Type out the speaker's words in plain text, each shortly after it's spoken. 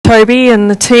Toby and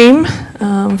the team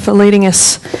for leading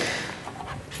us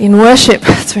in worship.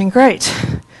 It's been great.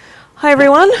 Hi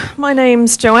everyone, my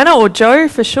name's Joanna, or Jo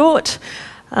for short.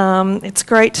 It's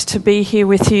great to be here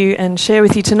with you and share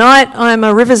with you tonight. I'm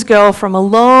a Rivers girl from a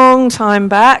long time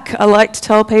back. I like to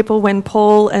tell people when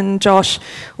Paul and Josh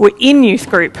were in youth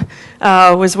group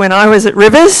was when I was at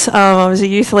Rivers. I was a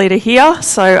youth leader here,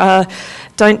 so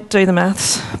don't do the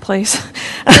maths, please.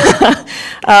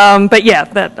 But yeah,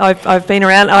 that I've been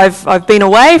around. I've been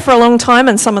away for a long time,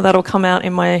 and some of that will come out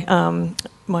in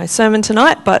my sermon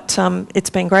tonight. But it's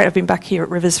been great. I've been back here at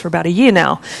Rivers for about a year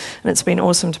now, and it's been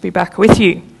awesome to be back with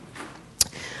you.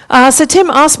 So Tim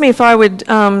asked me if I would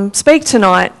speak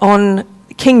tonight on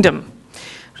kingdom.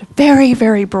 A very,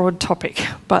 very broad topic,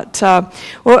 but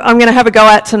what I'm going to have a go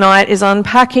at tonight is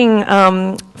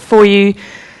unpacking for you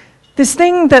this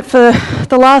thing that for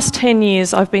the last 10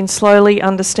 years I've been slowly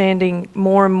understanding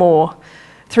more and more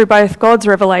through both God's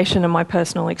revelation and my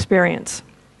personal experience.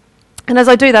 And as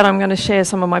I do that, I'm going to share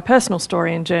some of my personal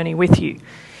story and journey with you.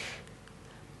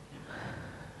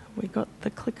 We got the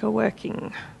clicker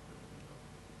working.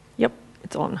 Yep,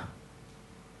 it's on.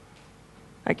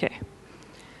 Okay.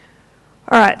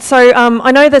 All right, so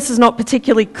I know this is not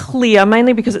particularly clear,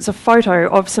 mainly because it's a photo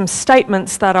of some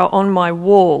statements that are on my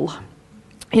wall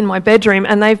in my bedroom,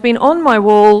 and they've been on my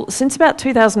wall since about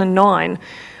 2009,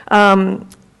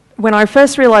 when I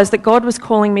first realised that God was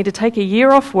calling me to take a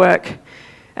year off work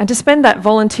and to spend that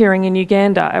volunteering in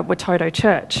Uganda at Watoto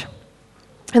Church.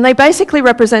 And they basically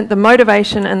represent the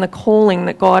motivation and the calling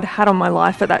that God had on my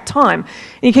life at that time.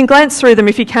 And you can glance through them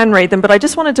if you can read them, but I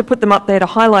just wanted to put them up there to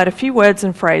highlight a few words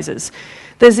and phrases.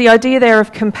 There's the idea there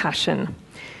of compassion.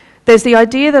 There's the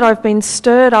idea that I've been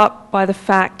stirred up by the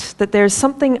fact that there's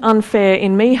something unfair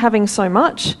in me having so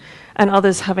much and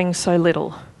others having so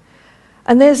little.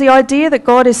 And there's the idea that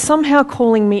God is somehow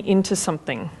calling me into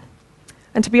something.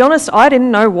 And to be honest, I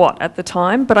didn't know what at the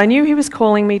time, but I knew he was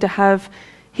calling me to have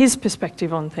his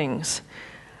perspective on things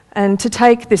and to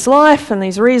take this life and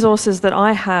these resources that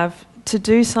I have to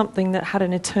do something that had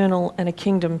an eternal and a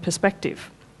kingdom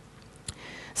perspective.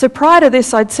 So prior to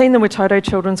this, I'd seen the Watoto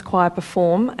Children's Choir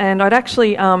perform, and I'd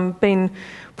actually been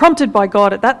prompted by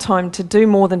God at that time to do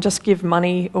more than just give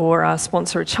money or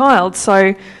sponsor a child.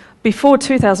 So before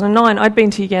 2009, I'd been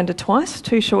to Uganda twice,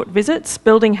 2 short visits,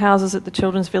 building houses at the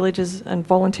children's villages and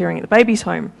volunteering at the babies'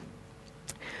 home.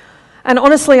 And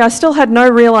honestly, I still had no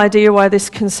real idea why this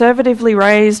conservatively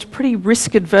raised, pretty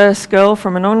risk-adverse girl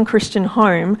from a non-Christian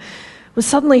home was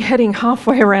suddenly heading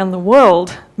halfway around the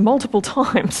world multiple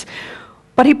times.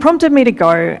 But he prompted me to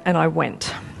go, and I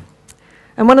went.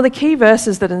 And one of the key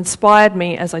verses that inspired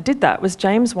me as I did that was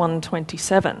James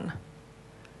 1:27.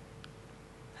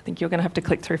 I think you're going to have to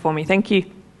click through for me. Thank you.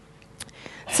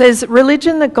 It says,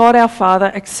 "Religion that God our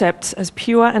Father accepts as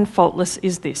pure and faultless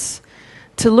is this,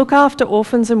 to look after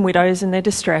orphans and widows in their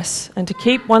distress and to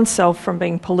keep oneself from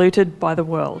being polluted by the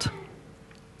world."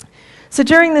 So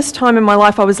during this time in my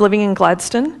life, I was living in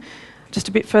Gladstone, just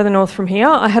a bit further north from here.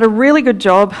 I had a really good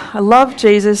job, I loved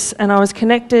Jesus, and I was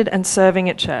connected and serving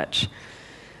at church.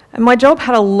 And my job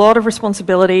had a lot of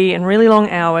responsibility and really long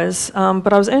hours,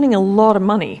 but I was earning a lot of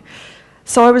money.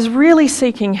 So I was really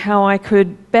seeking how I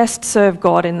could best serve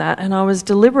God in that, and I was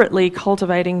deliberately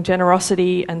cultivating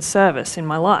generosity and service in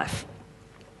my life.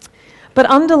 But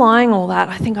underlying all that,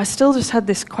 I think I still just had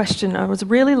this question. I was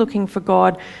really looking for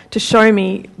God to show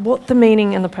me what the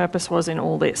meaning and the purpose was in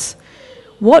all this.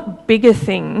 What bigger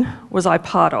thing was I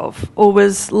part of? Or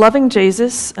was loving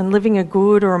Jesus and living a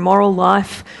good or a moral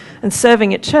life and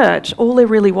serving at church all there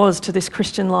really was to this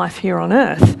Christian life here on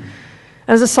earth?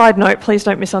 As a side note, please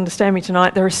don't misunderstand me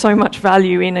tonight, there is so much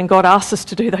value in, and God asks us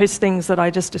to do those things that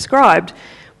I just described.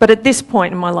 But at this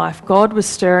point in my life, God was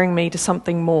stirring me to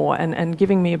something more and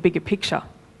giving me a bigger picture.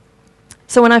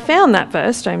 So when I found that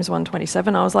verse, James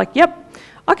 1:27, I was like, yep,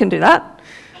 I can do that.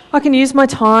 I can use my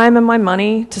time and my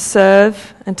money to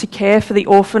serve and to care for the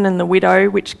orphan and the widow,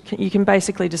 which you can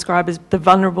basically describe as the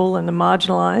vulnerable and the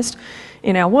marginalised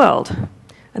in our world.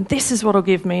 And this is what will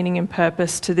give meaning and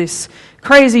purpose to this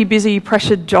crazy, busy,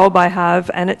 pressured job I have,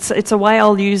 and it's a way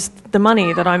I'll use the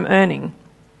money that I'm earning.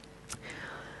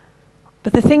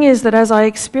 But the thing is that as I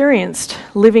experienced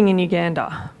living in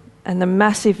Uganda and the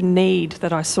massive need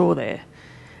that I saw there,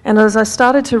 and as I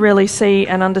started to really see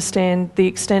and understand the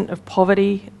extent of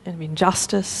poverty and of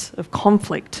injustice, of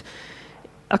conflict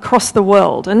across the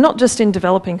world, and not just in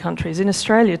developing countries, in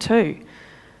Australia too,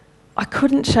 I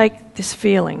couldn't shake this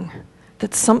feeling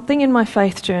that something in my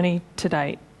faith journey to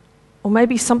date, or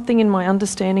maybe something in my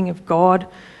understanding of God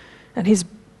and his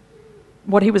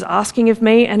what he was asking of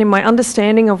me and in my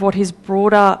understanding of what his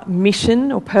broader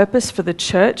mission or purpose for the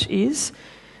church is,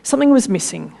 something was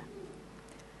missing.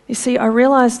 You see, I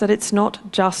realised that it's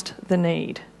not just the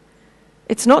need.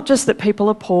 It's not just that people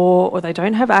are poor or they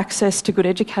don't have access to good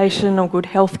education or good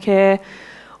healthcare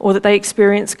or that they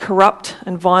experience corrupt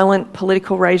and violent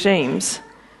political regimes.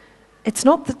 It's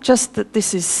not just that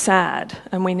this is sad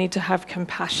and we need to have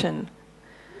compassion.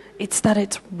 It's that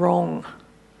it's wrong.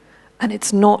 And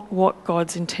it's not what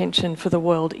God's intention for the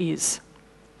world is.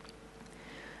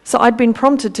 So I'd been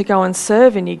prompted to go and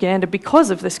serve in Uganda because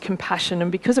of this compassion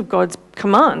and because of God's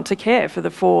command to care for the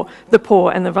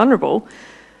poor and the vulnerable.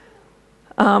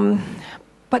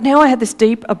 But now I had this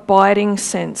deep, abiding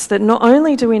sense that not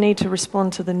only do we need to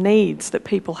respond to the needs that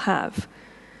people have,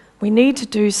 we need to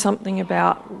do something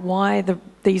about why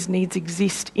these needs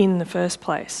exist in the first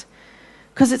place.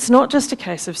 Because it's not just a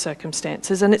case of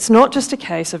circumstances and it's not just a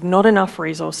case of not enough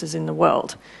resources in the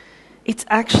world. It's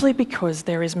actually because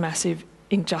there is massive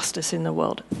injustice in the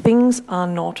world. Things are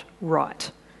not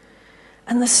right.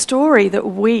 And the story that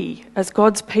we, as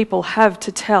God's people, have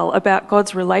to tell about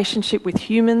God's relationship with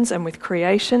humans and with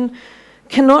creation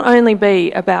can not only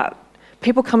be about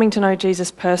people coming to know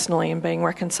Jesus personally and being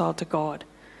reconciled to God.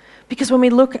 Because when we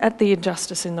look at the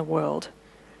injustice in the world,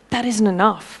 that isn't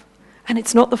enough. And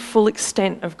it's not the full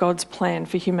extent of God's plan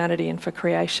for humanity and for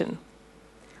creation.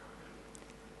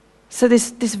 So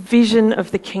this vision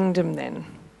of the kingdom then.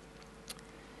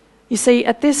 You see,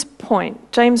 at this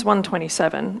point, James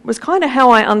 1:27 was kind of how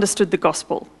I understood the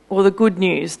gospel, or the good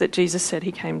news that Jesus said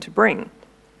he came to bring.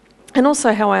 And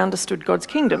also how I understood God's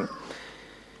kingdom.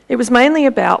 It was mainly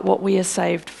about what we are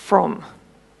saved from.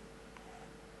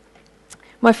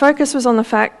 My focus was on the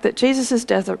fact that Jesus'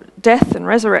 death and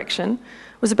resurrection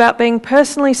was about being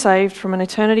personally saved from an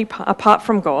eternity apart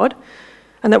from God,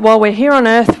 and that while we're here on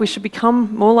earth, we should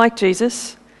become more like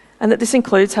Jesus, and that this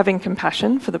includes having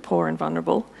compassion for the poor and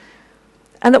vulnerable,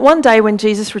 and that one day when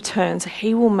Jesus returns,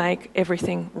 he will make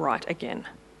everything right again.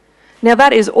 Now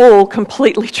that is all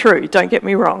completely true, don't get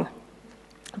me wrong,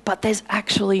 but there's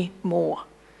actually more.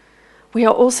 We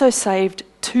are also saved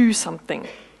to something.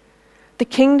 The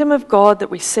kingdom of God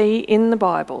that we see in the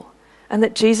Bible and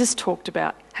that Jesus talked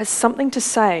about has something to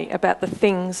say about the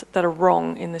things that are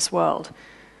wrong in this world.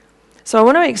 So I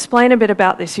want to explain a bit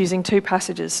about this using two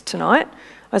passages tonight.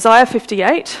 Isaiah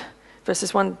 58,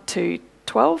 verses 1 to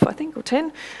 12, I think, or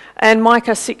 10, and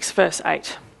Micah 6, verse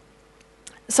 8.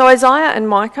 So Isaiah and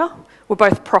Micah were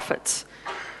both prophets.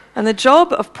 And the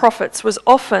job of prophets was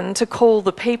often to call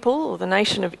the people or the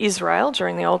nation of Israel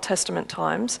during the Old Testament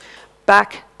times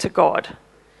back to God.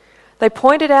 They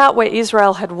pointed out where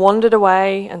Israel had wandered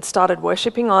away and started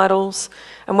worshipping idols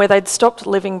and where they'd stopped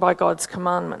living by God's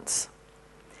commandments.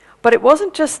 But it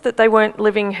wasn't just that they weren't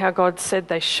living how God said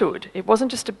they should. It wasn't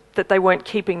just that they weren't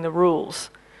keeping the rules.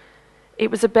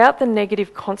 It was about the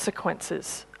negative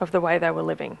consequences of the way they were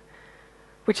living,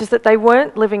 which is that they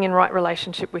weren't living in right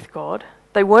relationship with God,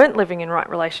 they weren't living in right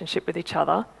relationship with each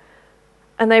other,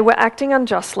 and they were acting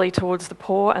unjustly towards the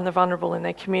poor and the vulnerable in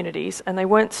their communities, and they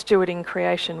weren't stewarding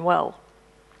creation well.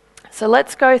 So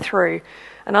let's go through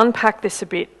and unpack this a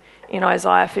bit in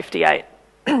Isaiah 58.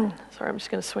 Sorry, I'm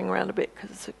just going to swing around a bit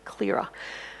because it's clearer.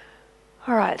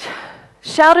 All right.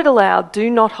 Shout it aloud, do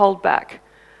not hold back.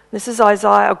 This is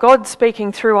Isaiah, God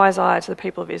speaking through Isaiah to the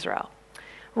people of Israel.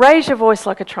 Raise your voice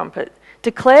like a trumpet.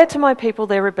 Declare to my people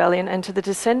their rebellion and to the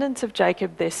descendants of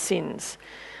Jacob their sins.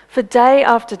 For day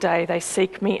after day they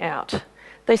seek me out.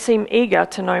 They seem eager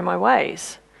to know my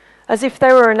ways, as if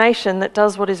they were a nation that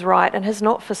does what is right and has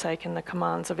not forsaken the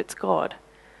commands of its God.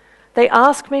 They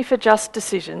ask me for just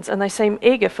decisions, and they seem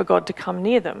eager for God to come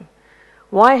near them.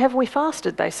 Why have we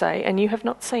fasted, they say, and you have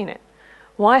not seen it?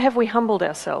 Why have we humbled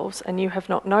ourselves, and you have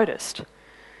not noticed?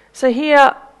 So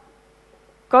here,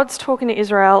 God's talking to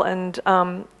Israel,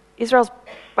 and Israel's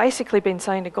basically been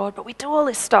saying to God, but we do all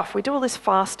this stuff, we do all this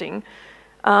fasting,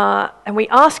 and we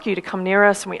ask you to come near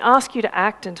us, and we ask you to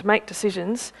act and to make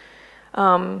decisions,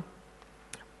 but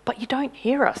you don't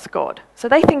hear us, God. So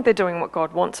they think they're doing what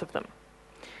God wants of them.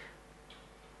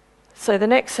 So the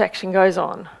next section goes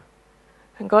on,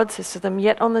 and God says to them,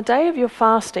 yet on the day of your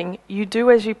fasting you do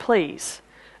as you please,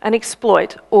 and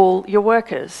exploit all your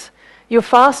workers. Your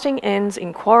fasting ends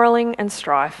in quarrelling and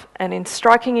strife, and in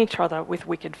striking each other with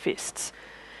wicked fists.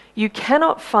 You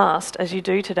cannot fast as you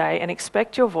do today and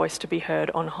expect your voice to be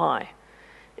heard on high.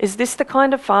 Is this the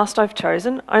kind of fast I've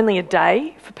chosen? Only a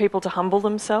day for people to humble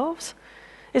themselves?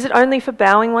 Is it only for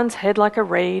bowing one's head like a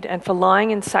reed and for lying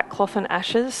in sackcloth and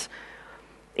ashes?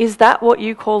 Is that what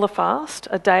you call a fast,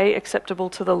 a day acceptable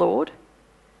to the Lord?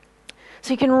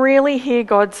 So you can really hear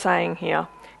God saying here,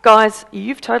 Guys,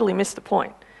 you've totally missed the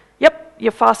point. Yep,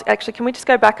 you're fasting. Actually, can we just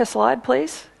go back a slide,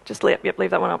 please? Just leave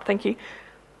that one up. Thank you.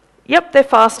 Yep, they're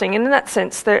fasting, and in that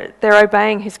sense, they're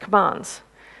obeying his commands.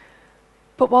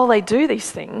 But while they do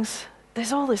these things,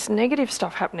 there's all this negative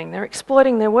stuff happening. They're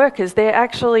exploiting their workers. They're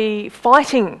actually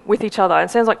fighting with each other.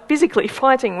 It sounds like physically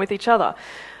fighting with each other.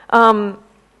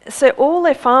 So all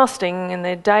their fasting and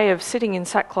their day of sitting in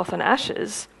sackcloth and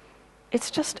ashes,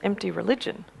 it's just empty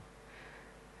religion.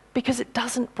 Because it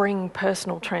doesn't bring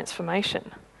personal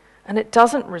transformation. And it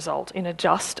doesn't result in a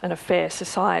just and a fair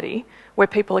society where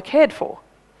people are cared for.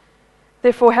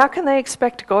 Therefore, how can they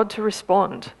expect God to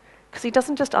respond? Because he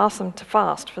doesn't just ask them to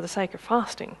fast for the sake of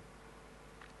fasting.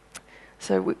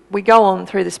 So we go on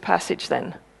through this passage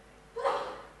then.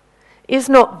 Is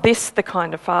not this the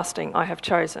kind of fasting I have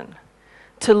chosen?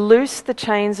 To loose the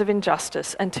chains of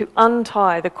injustice and to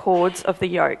untie the cords of the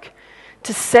yoke,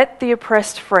 to set the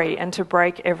oppressed free and to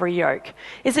break every yoke?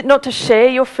 Is it not to share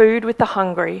your food with the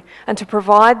hungry and to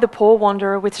provide the poor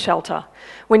wanderer with shelter?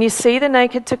 When you see the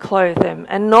naked, to clothe them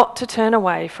and not to turn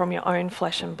away from your own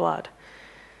flesh and blood.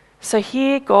 So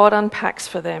here God unpacks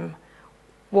for them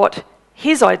what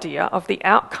his idea of the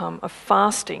outcome of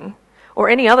fasting or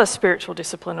any other spiritual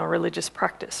discipline or religious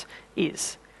practice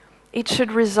is. It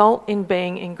should result in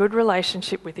being in good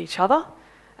relationship with each other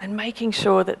and making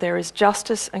sure that there is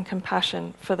justice and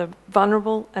compassion for the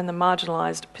vulnerable and the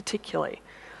marginalised particularly.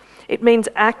 It means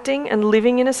acting and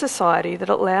living in a society that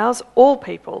allows all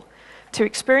people to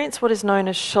experience what is known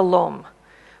as shalom,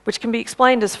 which can be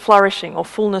explained as flourishing or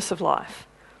fullness of life.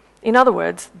 In other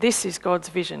words, this is God's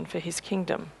vision for his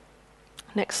kingdom.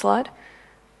 Next slide.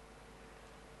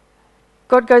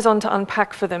 God goes on to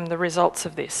unpack for them the results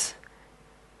of this.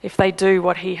 If they do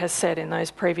what he has said in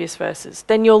those previous verses,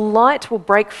 then your light will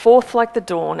break forth like the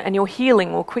dawn and your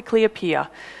healing will quickly appear.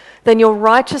 Then your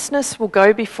righteousness will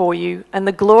go before you and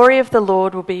the glory of the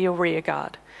Lord will be your rear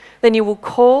guard. Then you will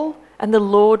call and the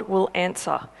Lord will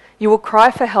answer. You will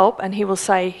cry for help and he will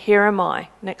say, here am I.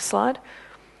 Next slide.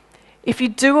 If you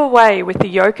do away with the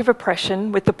yoke of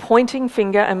oppression, with the pointing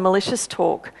finger and malicious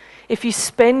talk, if you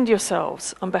spend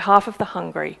yourselves on behalf of the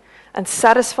hungry and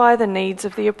satisfy the needs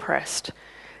of the oppressed,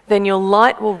 then your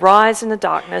light will rise in the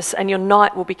darkness and your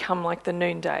night will become like the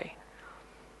noonday.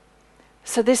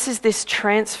 So this is this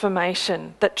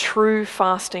transformation that true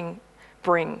fasting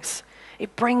brings.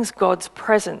 It brings God's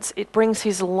presence. It brings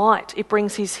his light. It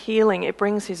brings his healing. It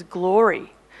brings his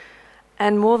glory.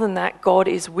 And more than that, God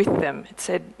is with them. It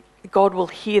said God will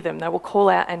hear them. They will call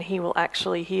out and he will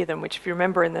actually hear them, which if you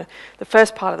remember in the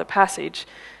first part of the passage,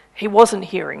 he wasn't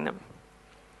hearing them.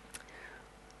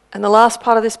 And the last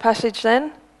part of this passage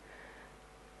then,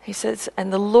 he says,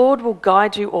 and the Lord will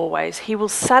guide you always. He will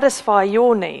satisfy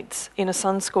your needs in a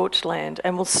sun-scorched land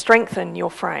and will strengthen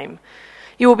your frame.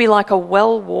 You will be like a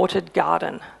well-watered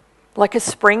garden, like a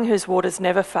spring whose waters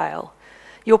never fail.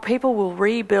 Your people will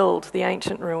rebuild the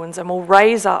ancient ruins and will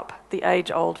raise up the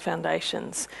age-old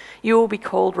foundations. You will be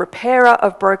called repairer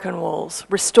of broken walls,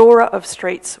 restorer of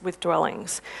streets with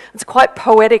dwellings. It's quite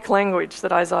poetic language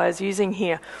that Isaiah is using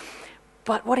here.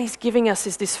 But what he's giving us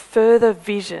is this further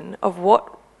vision of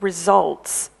what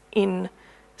results in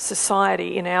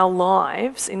society, in our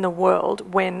lives, in the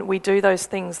world, when we do those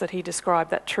things that he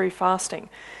described, that true fasting.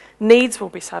 Needs will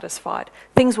be satisfied,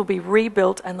 things will be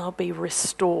rebuilt and they'll be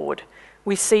restored.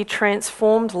 We see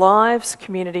transformed lives,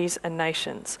 communities and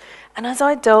nations. And as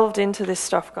I delved into this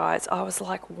stuff, guys, I was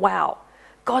like, wow,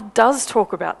 God does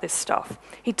talk about this stuff.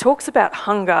 He talks about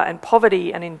hunger and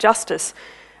poverty and injustice,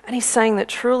 and he's saying that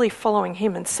truly following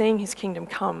him and seeing his kingdom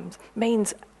come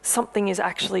means something is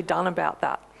actually done about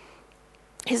that.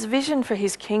 His vision for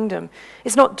his kingdom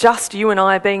is not just you and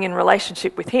I being in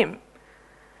relationship with him,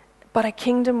 but a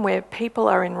kingdom where people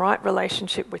are in right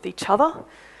relationship with each other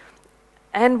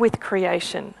and with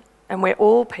creation, and where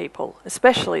all people,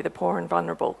 especially the poor and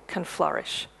vulnerable, can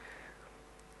flourish.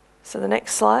 So the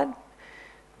next slide.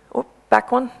 Oh,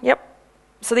 back one. Yep.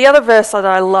 So the other verse that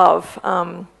I love,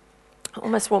 I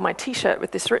almost wore my t-shirt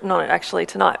with this written on it actually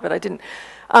tonight, but I didn't.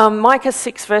 Micah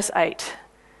 6 verse 8.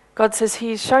 God says,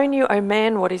 he has shown you, O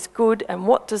man, what is good, and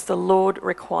what does the Lord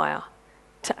require?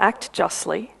 To act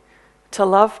justly, to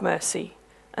love mercy,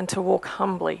 and to walk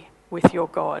humbly with your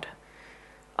God.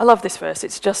 I love this verse.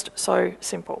 It's just so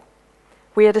simple.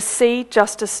 We are to see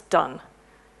justice done,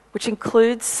 which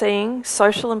includes seeing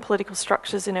social and political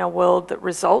structures in our world that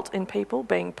result in people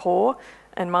being poor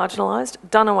and marginalised,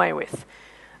 done away with.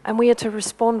 And we are to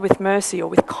respond with mercy or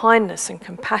with kindness and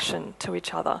compassion to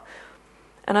each other.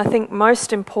 And I think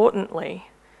most importantly,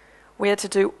 we are to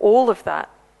do all of that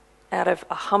out of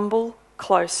a humble,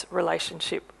 close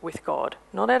relationship with God.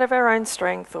 Not out of our own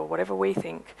strength or whatever we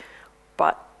think,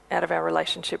 but out of our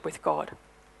relationship with God.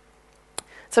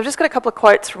 So I've just got a couple of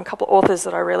quotes from a couple of authors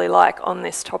that I really like on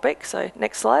this topic. So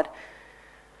next slide.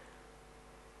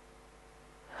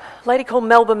 A lady called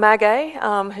Melba Maguey,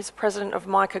 who's president of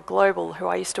Micah Global, who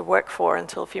I used to work for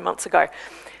until a few months ago,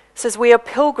 says, "We are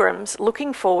pilgrims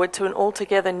looking forward to an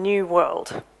altogether new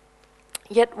world.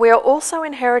 Yet we are also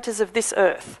inheritors of this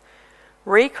earth,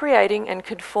 recreating and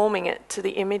conforming it to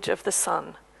the image of the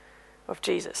Son, of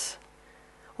Jesus.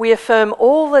 We affirm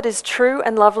all that is true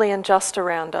and lovely and just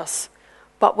around us,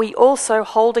 but we also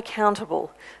hold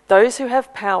accountable those who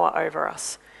have power over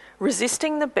us,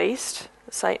 resisting the beast,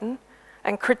 Satan,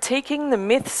 and critiquing the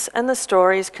myths and the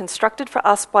stories constructed for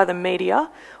us by the media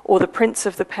or the prince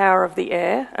of the power of the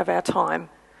air of our time.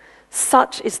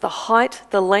 Such is the height,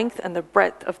 the length, and the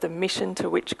breadth of the mission to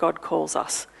which God calls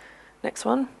us." Next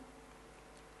one.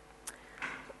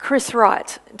 Chris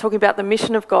Wright, talking about the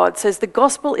mission of God, says, "The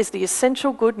gospel is the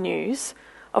essential good news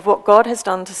of what God has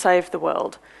done to save the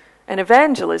world, and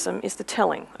evangelism is the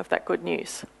telling of that good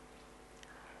news.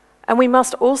 And we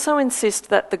must also insist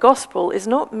that the gospel is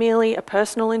not merely a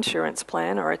personal insurance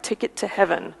plan or a ticket to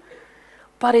heaven,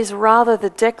 but is rather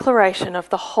the declaration of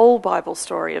the whole Bible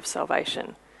story of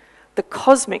salvation, the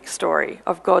cosmic story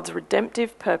of God's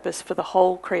redemptive purpose for the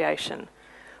whole creation,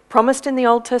 promised in the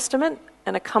Old Testament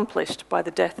and accomplished by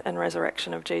the death and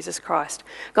resurrection of Jesus Christ."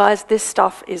 Guys, this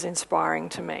stuff is inspiring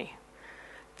to me.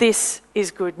 This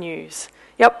is good news.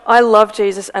 Yep, I love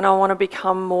Jesus and I want to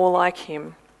become more like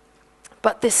him.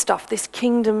 But this stuff, this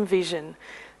kingdom vision,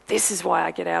 this is why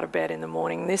I get out of bed in the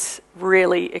morning. This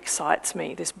really excites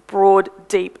me, this broad,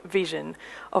 deep vision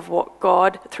of what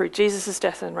God, through Jesus'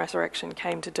 death and resurrection,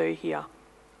 came to do here.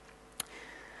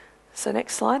 So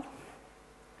next slide.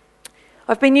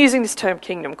 I've been using this term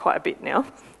kingdom quite a bit now,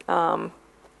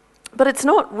 but it's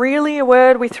not really a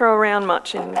word we throw around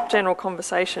much in general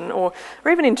conversation or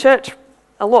even in church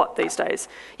a lot these days.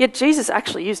 Yet Jesus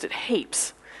actually used it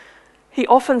heaps. He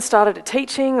often started a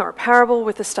teaching or a parable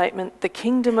with the statement, "The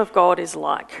kingdom of God is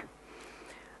like."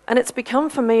 And it's become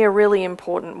for me a really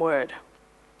important word.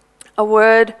 A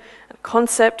word, a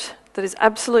concept that is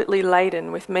absolutely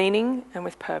laden with meaning and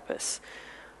with purpose.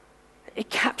 It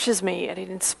captures me and it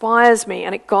inspires me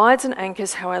and it guides and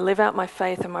anchors how I live out my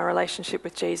faith and my relationship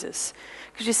with Jesus.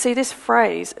 Because you see, this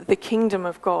phrase, the kingdom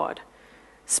of God,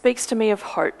 speaks to me of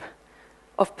hope,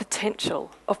 of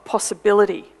potential, of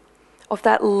possibility, of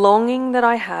that longing that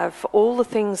I have for all the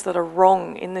things that are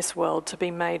wrong in this world to be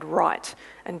made right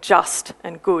and just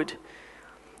and good.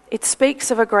 It speaks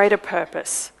of a greater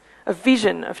purpose, a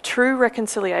vision of true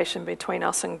reconciliation between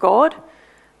us and God,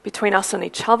 between us and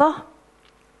each other,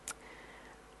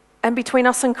 and between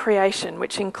us and creation,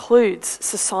 which includes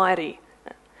society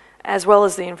as well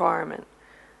as the environment.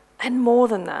 And more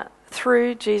than that,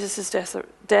 through Jesus'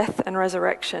 death and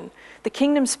resurrection, the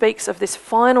kingdom speaks of this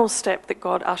final step that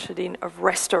God ushered in of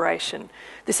restoration,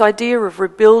 this idea of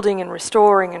rebuilding and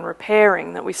restoring and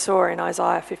repairing that we saw in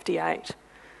Isaiah 58.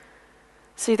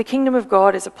 See, the kingdom of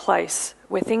God is a place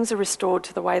where things are restored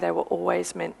to the way they were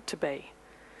always meant to be.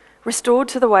 Restored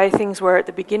to the way things were at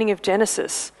the beginning of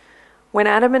Genesis, when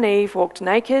Adam and Eve walked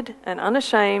naked and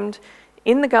unashamed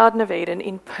in the Garden of Eden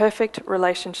in perfect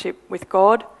relationship with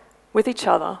God, with each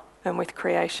other, and with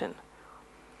creation.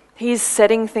 He is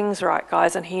setting things right,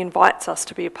 guys, and he invites us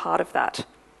to be a part of that.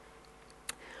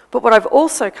 But what I've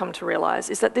also come to realise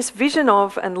is that this vision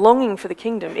of and longing for the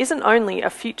kingdom isn't only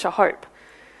a future hope.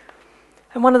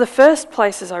 And one of the first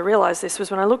places I realised this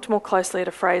was when I looked more closely at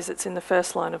a phrase that's in the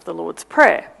first line of the Lord's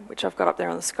Prayer, which I've got up there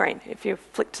on the screen. If you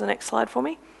flick to the next slide for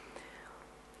me.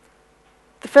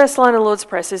 The first line of the Lord's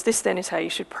Prayer says, "This then is how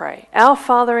you should pray. Our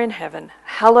Father in heaven,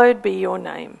 hallowed be your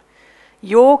name.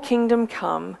 Your kingdom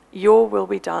come, your will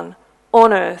be done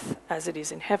on earth as it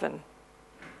is in heaven."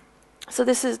 So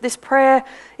this prayer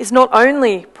is not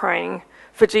only praying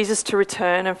for Jesus to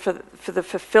return and for the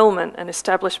fulfillment and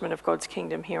establishment of God's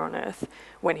kingdom here on earth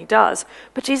when he does,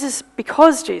 but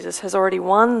because Jesus has already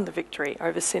won the victory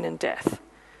over sin and death.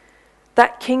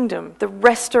 That kingdom, the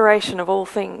restoration of all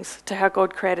things to how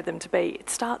God created them to be, it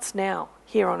starts now,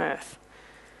 here on earth.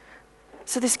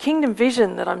 So this kingdom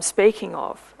vision that I'm speaking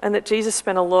of, and that Jesus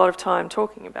spent a lot of time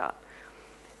talking about,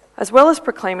 as well as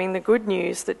proclaiming the good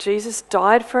news that Jesus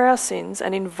died for our sins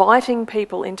and inviting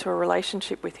people into a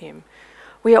relationship with him,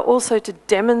 we are also to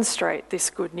demonstrate this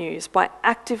good news by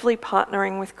actively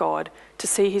partnering with God to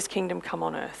see his kingdom come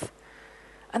on earth.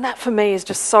 And that for me is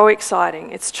just so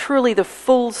exciting. It's truly the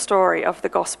full story of the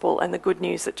gospel and the good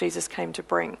news that Jesus came to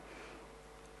bring.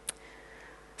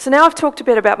 So now I've talked a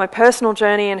bit about my personal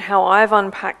journey and how I've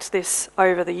unpacked this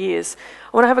over the years.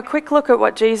 I want to have a quick look at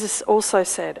what Jesus also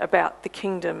said about the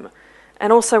kingdom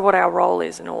and also what our role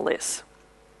is in all this.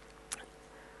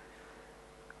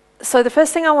 So the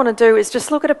first thing I want to do is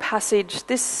just look at a passage.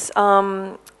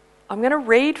 I'm going to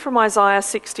read from Isaiah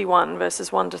 61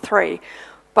 verses 1 to 3,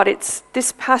 but it's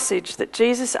this passage that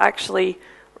Jesus actually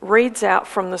reads out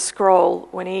from the scroll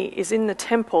when he is in the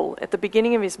temple at the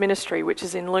beginning of his ministry, which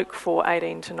is in Luke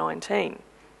 4:18 to 19.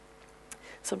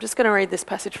 So I'm just going to read this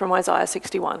passage from Isaiah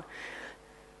 61.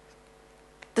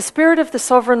 The Spirit of the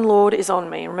Sovereign Lord is on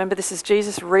me. Remember, this is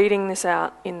Jesus reading this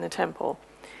out in the temple.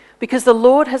 Because the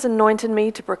Lord has anointed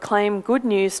me to proclaim good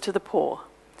news to the poor.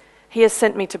 He has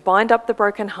sent me to bind up the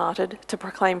brokenhearted, to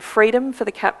proclaim freedom for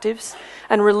the captives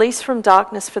and release from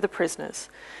darkness for the prisoners,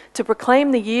 to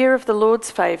proclaim the year of the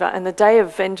Lord's favour and the day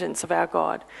of vengeance of our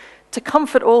God, to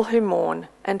comfort all who mourn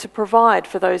and to provide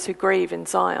for those who grieve in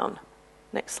Zion.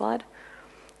 Next slide.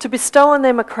 To bestow on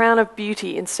them a crown of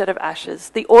beauty instead of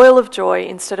ashes, the oil of joy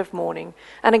instead of mourning,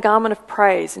 and a garment of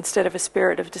praise instead of a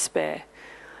spirit of despair.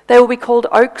 They will be called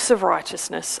oaks of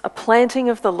righteousness, a planting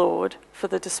of the Lord for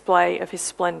the display of his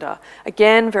splendour.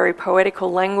 Again, very poetical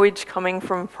language coming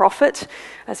from a prophet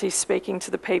as he's speaking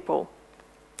to the people.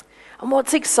 And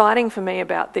what's exciting for me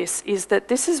about this is that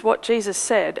this is what Jesus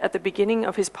said at the beginning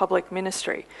of his public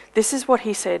ministry. This is what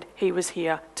he said he was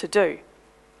here to do.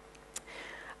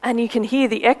 And you can hear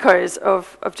the echoes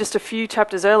of just a few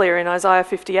chapters earlier in Isaiah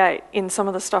 58 in some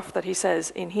of the stuff that he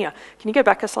says in here. Can you go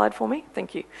back a slide for me?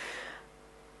 Thank you.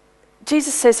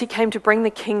 Jesus says he came to bring the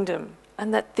kingdom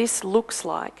and that this looks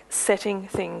like setting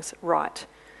things right,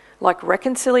 like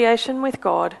reconciliation with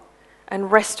God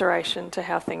and restoration to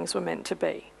how things were meant to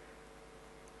be.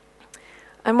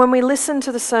 And when we listen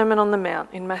to the Sermon on the Mount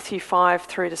in Matthew 5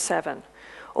 through to 7,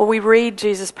 or we read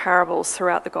Jesus' parables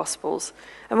throughout the Gospels,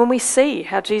 and when we see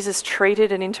how Jesus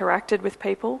treated and interacted with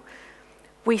people,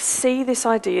 we see this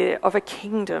idea of a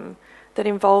kingdom that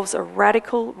involves a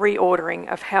radical reordering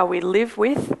of how we live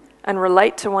with and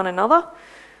relate to one another,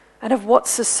 and of what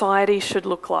society should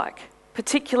look like,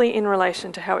 particularly in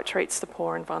relation to how it treats the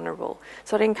poor and vulnerable.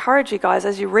 So I'd encourage you guys,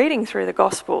 as you're reading through the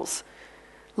Gospels,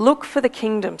 look for the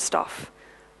kingdom stuff.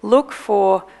 Look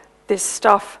for this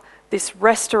stuff, this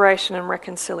restoration and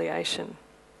reconciliation.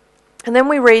 And then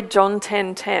we read John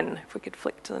 10:10, if we could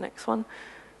flick to the next one,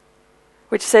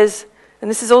 which says,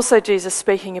 and this is also Jesus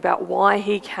speaking about why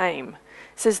he came.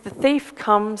 It says, the thief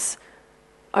comes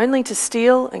only to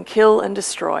steal and kill and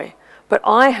destroy, but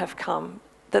I have come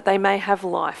that they may have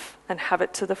life and have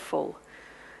it to the full.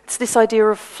 It's this idea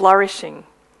of flourishing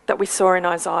that we saw in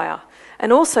Isaiah,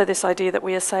 and also this idea that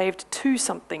we are saved to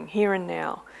something here and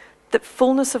now, that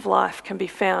fullness of life can be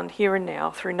found here and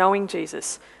now through knowing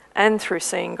Jesus and through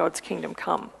seeing God's kingdom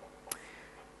come.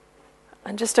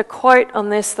 And just a quote on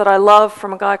this that I love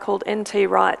from a guy called N.T.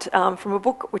 Wright, from a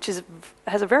book which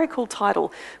has a very cool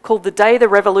title called The Day the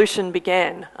Revolution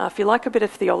Began. If you like a bit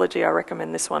of theology, I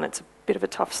recommend this one. It's a bit of a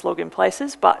tough slog in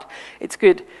places, but it's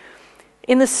good.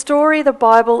 In the story the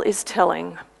Bible is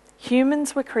telling,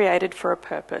 humans were created for a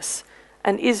purpose,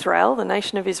 and Israel, the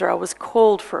nation of Israel, was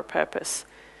called for a purpose.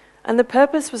 And the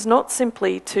purpose was not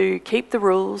simply to keep the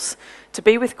rules, to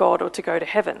be with God, or to go to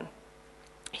heaven.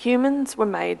 Humans were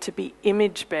made to be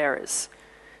image bearers,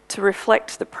 to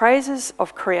reflect the praises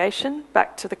of creation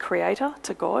back to the Creator,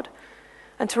 to God,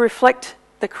 and to reflect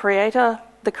the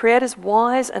Creator's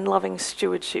wise and loving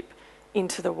stewardship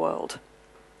into the world.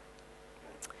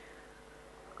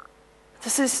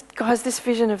 This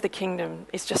vision of the kingdom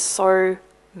is just so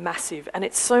massive, and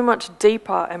it's so much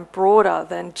deeper and broader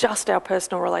than just our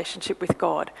personal relationship with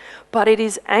God. But it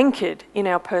is anchored in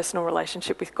our personal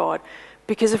relationship with God,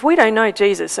 because if we don't know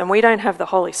Jesus and we don't have the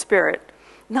Holy Spirit,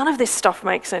 none of this stuff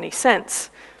makes any sense.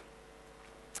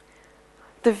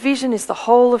 The vision is the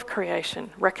whole of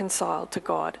creation reconciled to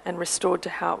God and restored to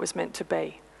how it was meant to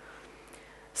be.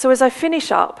 So as I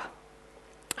finish up,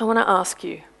 I want to ask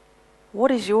you, what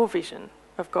is your vision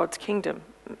of God's kingdom?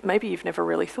 Maybe you've never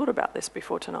really thought about this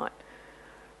before tonight.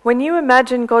 When you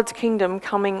imagine God's kingdom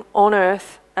coming on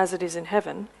earth as it is in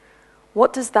heaven,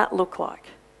 what does that look like?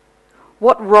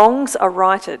 What wrongs are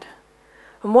righted?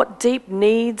 And what deep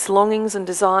needs, longings and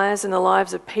desires in the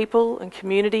lives of people and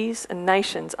communities and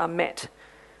nations are met?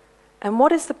 And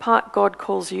what is the part God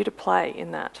calls you to play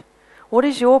in that? What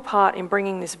is your part in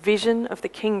bringing this vision of the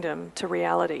kingdom to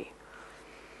reality?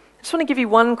 I just want to give you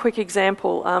one quick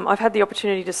example. I've had the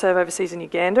opportunity to serve overseas in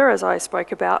Uganda, as I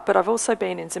spoke about, but I've also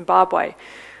been in Zimbabwe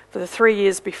for the 3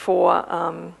 years before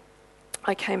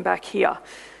I came back here.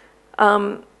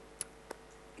 Can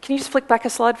you just flick back a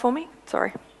slide for me?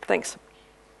 Sorry, thanks.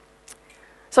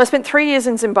 So I spent 3 years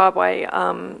in Zimbabwe,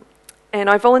 and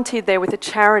I volunteered there with a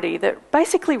charity that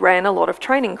basically ran a lot of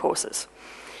training courses.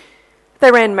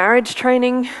 They ran marriage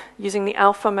training using the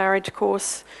Alpha Marriage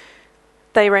course.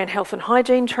 They ran health and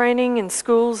hygiene training in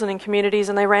schools and in communities,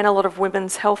 and they ran a lot of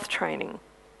women's health training.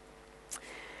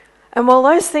 And while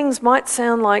those things might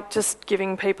sound like just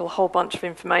giving people a whole bunch of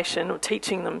information or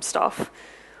teaching them stuff,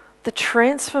 the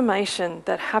transformation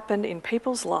that happened in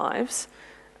people's lives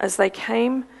as they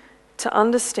came to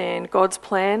understand God's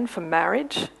plan for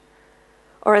marriage,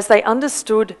 or as they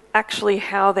understood actually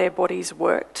how their bodies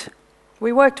worked.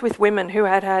 We worked with women who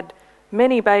had had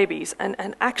many babies and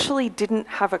actually didn't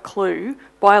have a clue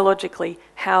biologically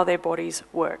how their bodies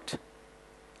worked.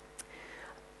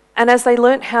 And as they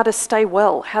learnt how to stay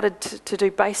well, how to do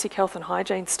basic health and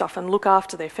hygiene stuff and look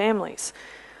after their families,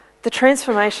 the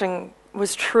transformation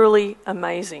was truly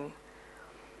amazing.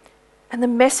 And the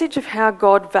message of how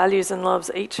God values and loves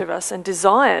each of us and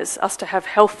desires us to have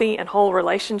healthy and whole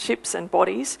relationships and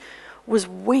bodies was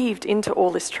weaved into all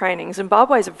this training.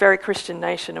 Zimbabwe is a very Christian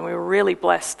nation, and we were really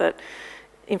blessed that,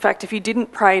 in fact, if you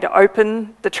didn't pray to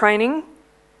open the training,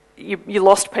 you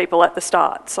lost people at the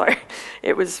start. So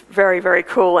it was very, very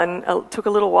cool, and it took a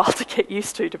little while to get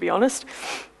used to be honest.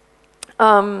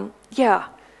 And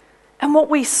what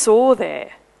we saw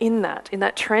there in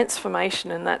that transformation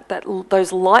and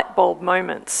those light bulb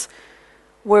moments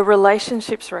were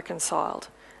relationships reconciled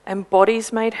and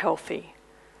bodies made healthy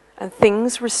and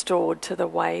things restored to the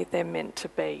way they're meant to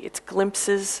be. It's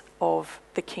glimpses of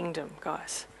the kingdom,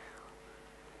 guys.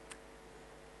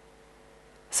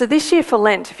 So this year for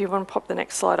Lent, if you want to pop the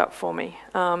next slide up for me.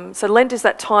 So Lent is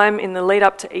that time in the lead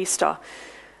up to Easter.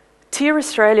 Tear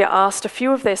Australia asked a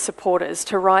few of their supporters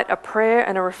to write a prayer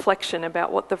and a reflection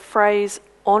about what the phrase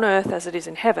 "on earth as it is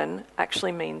in heaven"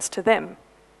 actually means to them.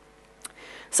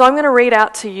 So I'm going to read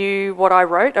out to you what I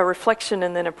wrote, a reflection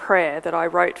and then a prayer that I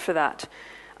wrote for that.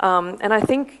 And I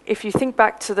think if you think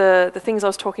back to the things I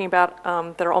was talking about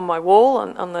that are on my wall,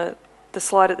 on the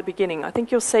slide at the beginning, I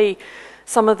think you'll see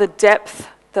some of the depth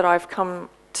that I've come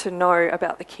to know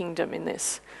about the kingdom in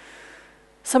this.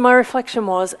 So my reflection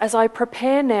was, as I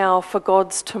prepare now for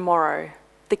God's tomorrow,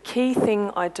 the key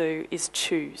thing I do is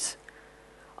choose.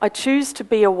 I choose to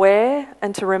be aware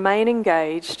and to remain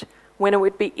engaged when it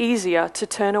would be easier to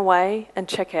turn away and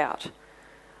check out.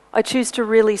 I choose to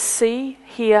really see,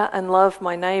 hear and love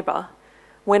my neighbour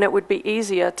when it would be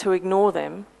easier to ignore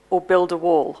them or build a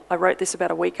wall. I wrote this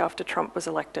about a week after Trump was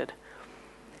elected.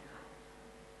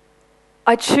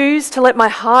 I choose to let my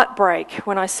heart break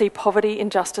when I see poverty,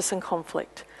 injustice and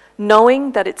conflict,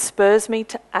 knowing that it spurs me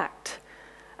to act.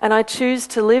 And I choose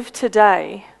to live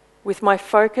today with my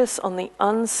focus on the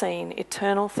unseen,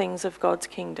 eternal things of God's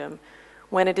kingdom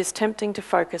when it is tempting to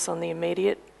focus on the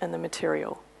immediate and the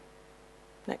material.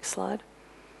 Next slide.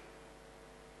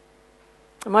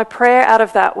 My prayer out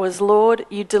of that was, Lord,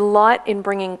 you delight in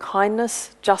bringing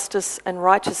kindness, justice and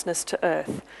righteousness to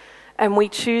earth. And we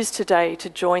choose today to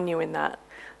join you in that.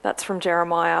 That's from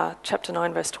Jeremiah chapter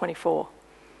 9, verse 24.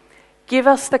 Give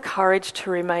us the courage to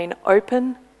remain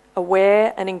open,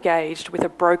 aware and engaged with a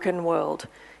broken world,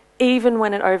 even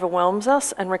when it overwhelms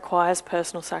us and requires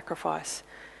personal sacrifice.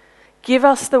 Give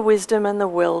us the wisdom and the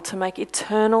will to make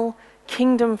eternal,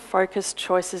 kingdom-focused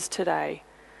choices today,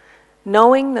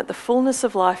 knowing that the fullness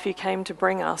of life you came to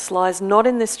bring us lies not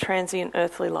in this transient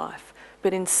earthly life,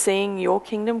 but in seeing your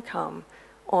kingdom come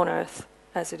on earth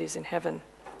as it is in heaven.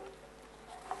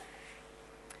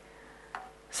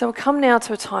 So we'll come now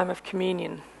to a time of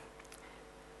communion,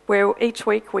 where each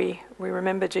week we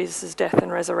remember Jesus' death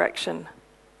and resurrection.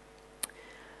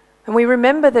 And we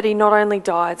remember that he not only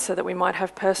died so that we might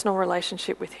have personal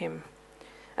relationship with him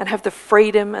and have the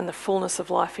freedom and the fullness of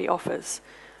life he offers,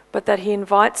 but that he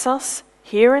invites us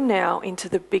here and now into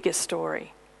the bigger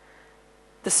story,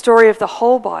 the story of the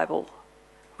whole Bible,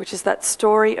 which is that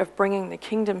story of bringing the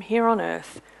kingdom here on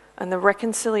earth and the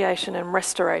reconciliation and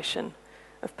restoration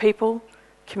of people,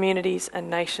 communities and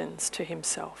nations to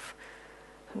himself.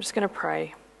 I'm just going to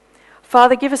pray.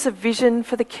 Father, give us a vision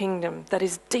for the kingdom that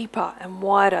is deeper and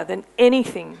wider than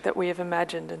anything that we have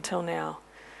imagined until now.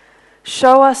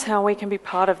 Show us how we can be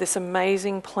part of this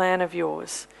amazing plan of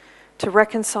yours to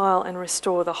reconcile and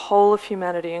restore the whole of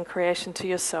humanity and creation to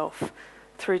yourself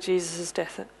through Jesus'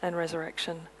 death and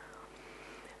resurrection.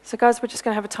 So guys, we're just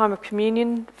going to have a time of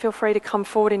communion. Feel free to come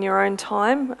forward in your own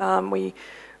time.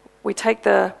 We take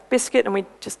the biscuit and we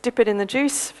just dip it in the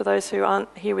juice for those who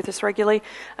aren't here with us regularly.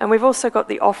 And we've also got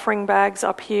the offering bags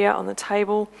up here on the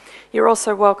table. You're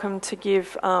also welcome to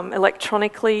give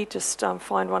electronically. Just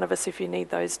find one of us if you need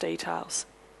those details.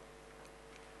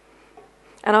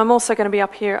 And I'm also going to be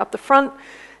up here, up the front,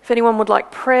 If anyone would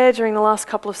like prayer during the last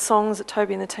couple of songs that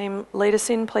Toby and the team lead us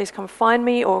in, please come find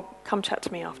me or come chat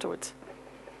to me afterwards.